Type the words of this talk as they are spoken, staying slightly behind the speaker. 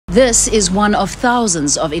This is one of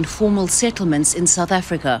thousands of informal settlements in South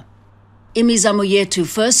Africa. Imizamoyetu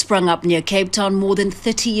first sprung up near Cape Town more than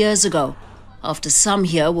 30 years ago, after some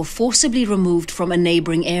here were forcibly removed from a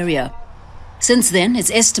neighboring area. Since then,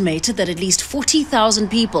 it's estimated that at least 40,000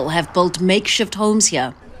 people have built makeshift homes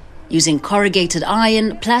here, using corrugated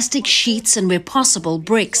iron, plastic sheets and, where possible,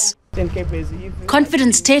 bricks.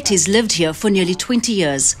 Confidence Tetis lived here for nearly 20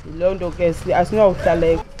 years.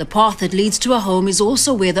 The path that leads to a home is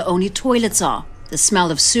also where the only toilets are. The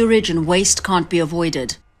smell of sewage and waste can't be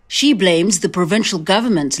avoided. She blames the provincial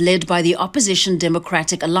government led by the Opposition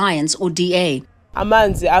Democratic Alliance, or DA.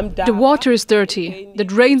 The water is dirty, the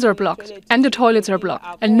drains are blocked and the toilets are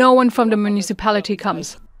blocked, and no one from the municipality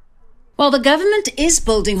comes. While the government is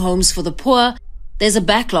building homes for the poor, there's a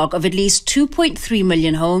backlog of at least 2.3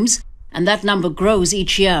 million homes, and that number grows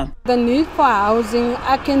each year. The need for housing,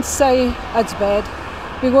 I can say it's bad.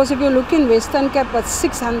 Because if you look in Western Cape, it's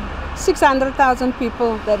 600,000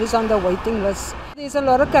 people that is on the waiting list. There's a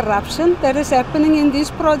lot of corruption that is happening in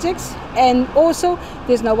these projects, and also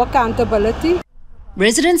there's no accountability.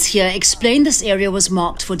 Residents here explain this area was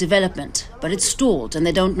marked for development, but it's stalled and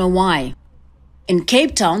they don't know why. In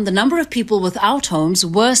Cape Town, the number of people without homes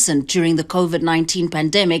worsened during the COVID-19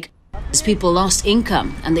 pandemic as people lost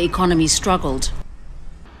income and the economy struggled.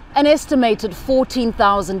 An estimated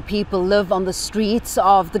 14,000 people live on the streets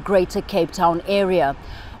of the Greater Cape Town area.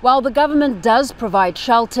 While the government does provide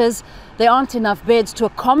shelters, there aren't enough beds to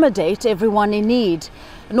accommodate everyone in need.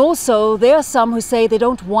 And also, there are some who say they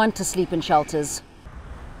don't want to sleep in shelters.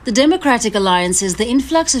 The Democratic Alliance says the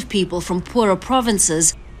influx of people from poorer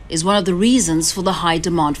provinces is one of the reasons for the high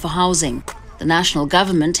demand for housing. The national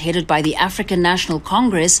government, headed by the African National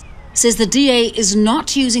Congress, says the DA is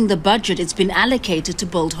not using the budget it's been allocated to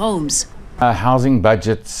build homes. Housing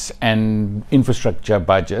budgets and infrastructure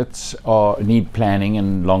budgets need planning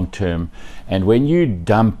and long term. And when you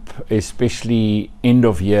dump, especially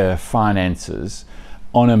end-of-year finances,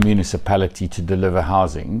 on a municipality to deliver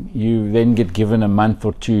housing, you then get given a month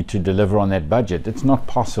or two to deliver on that budget. It's not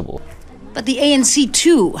possible. But the ANC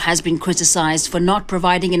too has been criticized for not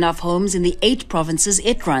providing enough homes in the 8 provinces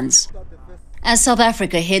it runs. As South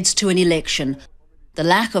Africa heads to an election, the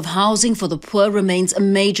lack of housing for the poor remains a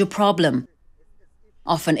major problem,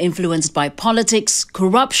 often influenced by politics,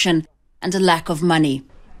 corruption and a lack of money.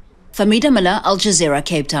 Fahmida, Al Jazeera,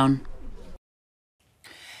 Cape Town.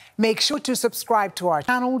 Make sure to subscribe to our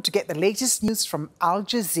channel to get the latest news from Al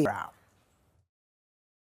Jazeera.